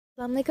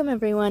Assalamualaikum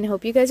everyone.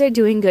 Hope you guys are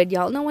doing good.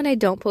 Y'all know when I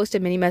don't post a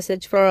mini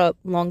message for a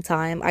long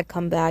time, I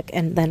come back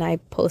and then I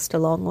post a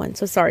long one.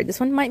 So sorry,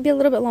 this one might be a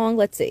little bit long.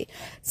 Let's see.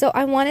 So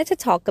I wanted to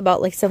talk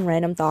about like some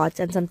random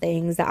thoughts and some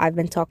things that I've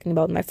been talking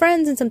about with my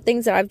friends and some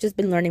things that I've just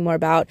been learning more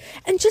about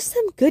and just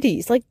some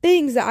goodies, like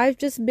things that I've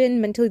just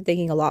been mentally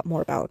thinking a lot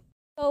more about.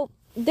 So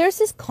there's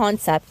this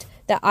concept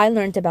that I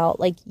learned about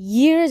like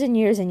years and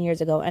years and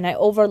years ago, and I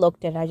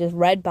overlooked it and I just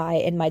read by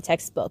it in my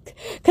textbook.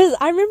 Because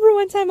I remember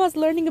one time I was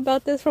learning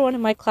about this for one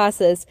of my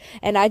classes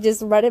and I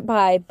just read it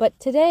by. But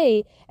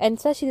today, and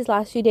especially these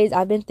last few days,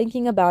 I've been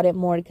thinking about it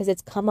more because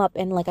it's come up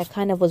and like I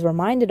kind of was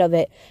reminded of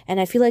it, and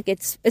I feel like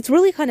it's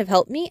really kind of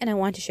helped me and I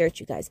want to share it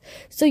with you guys.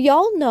 So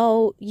y'all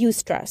know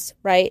eustress,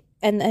 right?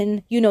 And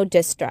then you know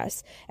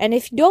distress. And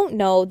if you don't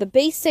know, the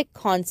basic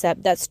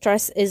concept that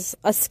stress is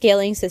a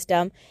scaling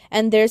system,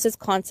 and there's this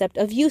concept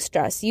of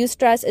eustress.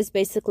 Eustress is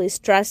basically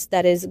stress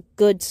that is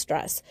good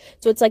stress.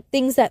 So it's like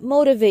things that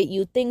motivate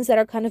you, things that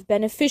are kind of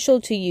beneficial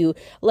to you,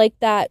 like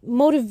that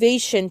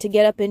motivation to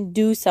get up and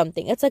do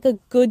something. It's like a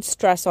good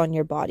stress on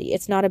your body.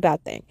 It's not a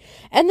bad thing.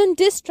 And then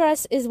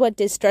distress is what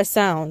distress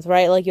sounds,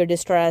 right? Like you're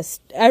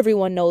distressed.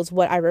 Everyone knows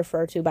what I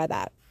refer to by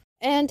that.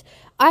 And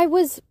I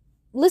was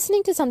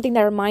listening to something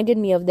that reminded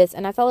me of this,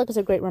 and I felt like it was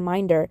a great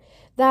reminder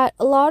that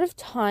a lot of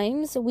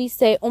times we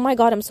say, oh my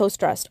God, I'm so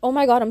stressed. Oh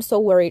my God, I'm so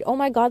worried. Oh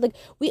my God, like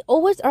we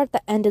always are at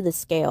the end of the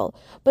scale.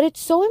 But it's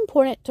so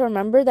important to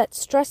remember that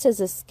stress is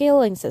a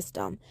scaling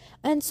system.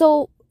 And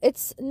so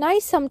it's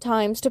nice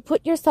sometimes to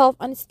put yourself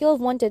on a scale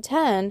of 1 to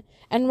 10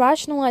 and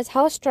rationalize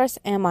how stressed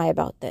am I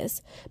about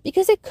this?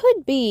 Because it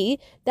could be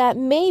that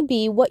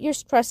maybe what you're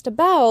stressed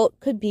about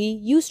could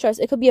be eustress.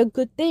 It could be a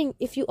good thing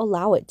if you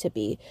allow it to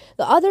be.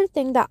 The other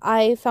thing that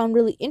I found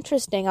really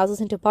interesting, I was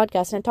listening to a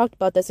podcast and I talked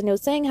about this, and it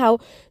was saying how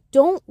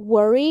don't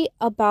worry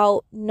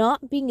about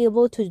not being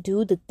able to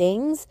do the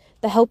things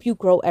that help you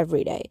grow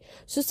every day.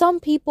 So some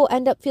people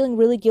end up feeling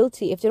really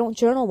guilty if they don't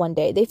journal one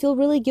day. They feel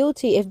really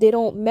guilty if they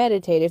don't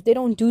meditate, if they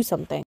don't do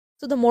something.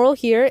 So the moral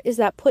here is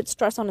that put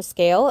stress on a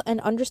scale and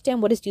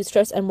understand what is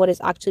eustress and what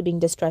is actually being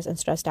distressed and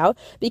stressed out,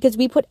 because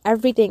we put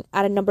everything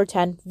at a number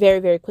 10 very,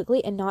 very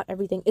quickly, and not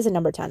everything is a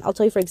number 10. I'll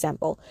tell you, for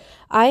example,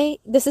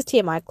 this is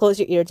TMI, close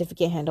your ears if you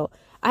can't handle.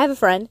 I have a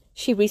friend,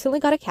 she recently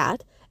got a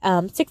cat,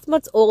 6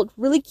 months old,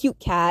 really cute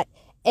cat.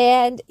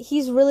 And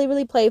he's really,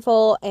 really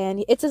playful,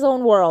 and it's his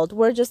own world.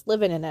 We're just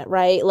living in it,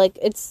 right? Like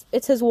it's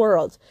his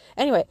world.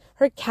 Anyway,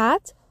 her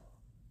cat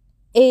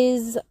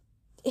he's,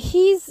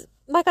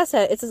 like I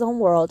said, it's his own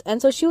world.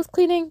 And so she was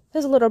cleaning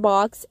his litter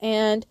box,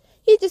 and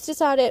he just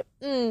decided,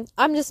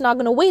 I'm just not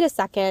going to wait a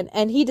second.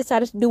 And he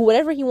decided to do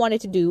whatever he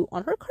wanted to do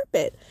on her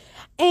carpet.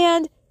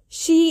 And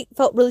she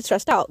felt really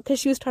stressed out because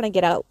she was trying to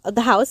get out of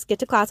the house, get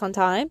to class on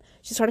time.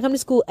 She's trying to come to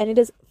school, and it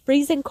is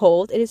freezing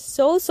cold. It is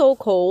so, so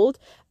cold.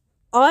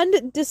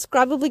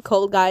 Undescribably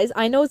cold, guys.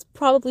 I know it's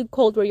probably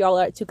cold where y'all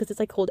are at too, because it's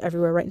like cold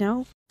everywhere right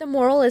now. The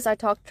moral is I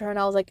talked to her and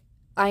I was like,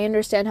 I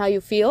understand how you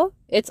feel.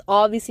 It's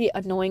obviously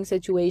an annoying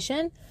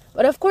situation,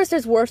 but of course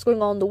there's worse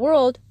going on in the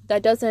world.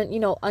 That doesn't,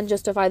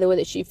 unjustify the way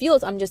that she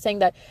feels. I'm just saying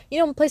that,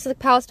 in places like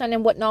Palestine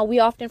and whatnot, we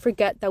often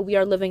forget that we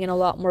are living in a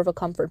lot more of a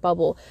comfort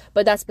bubble.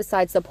 But that's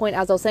besides the point.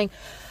 As I was saying,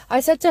 I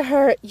said to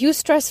her,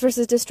 eustress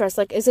versus distress,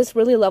 like, is this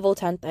really level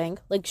 10 thing?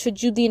 Like,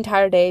 should you the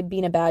entire day be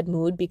in a bad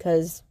mood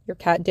because your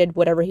cat did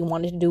whatever he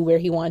wanted to do, where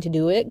he wanted to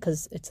do it,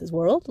 because it's his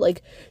world?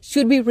 Like,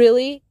 should we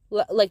really,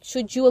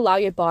 should you allow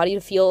your body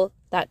to feel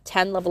that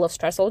 10 level of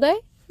stress all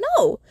day?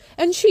 No.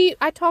 And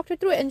I talked her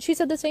through it, and she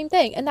said the same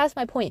thing. And that's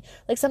my point.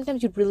 Like,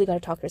 sometimes you really got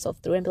to talk yourself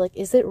through it and be like,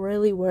 is it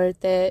really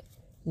worth it?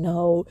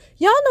 No.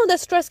 Y'all know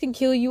that stress can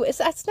kill you.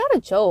 That's not a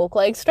joke.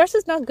 Like, stress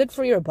is not good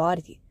for your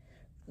body.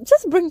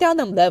 Just bring down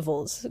them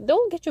levels.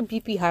 Don't get your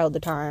BP high all the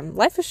time.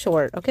 Life is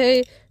short,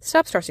 okay?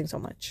 Stop stressing so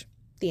much.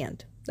 The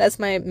end. That's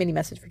my mini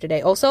message for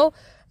today. Also,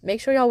 make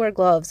sure y'all wear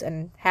gloves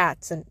and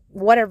hats and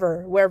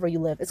whatever, wherever you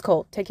live. It's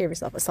cold. Take care of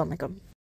yourself. Assalamualaikum.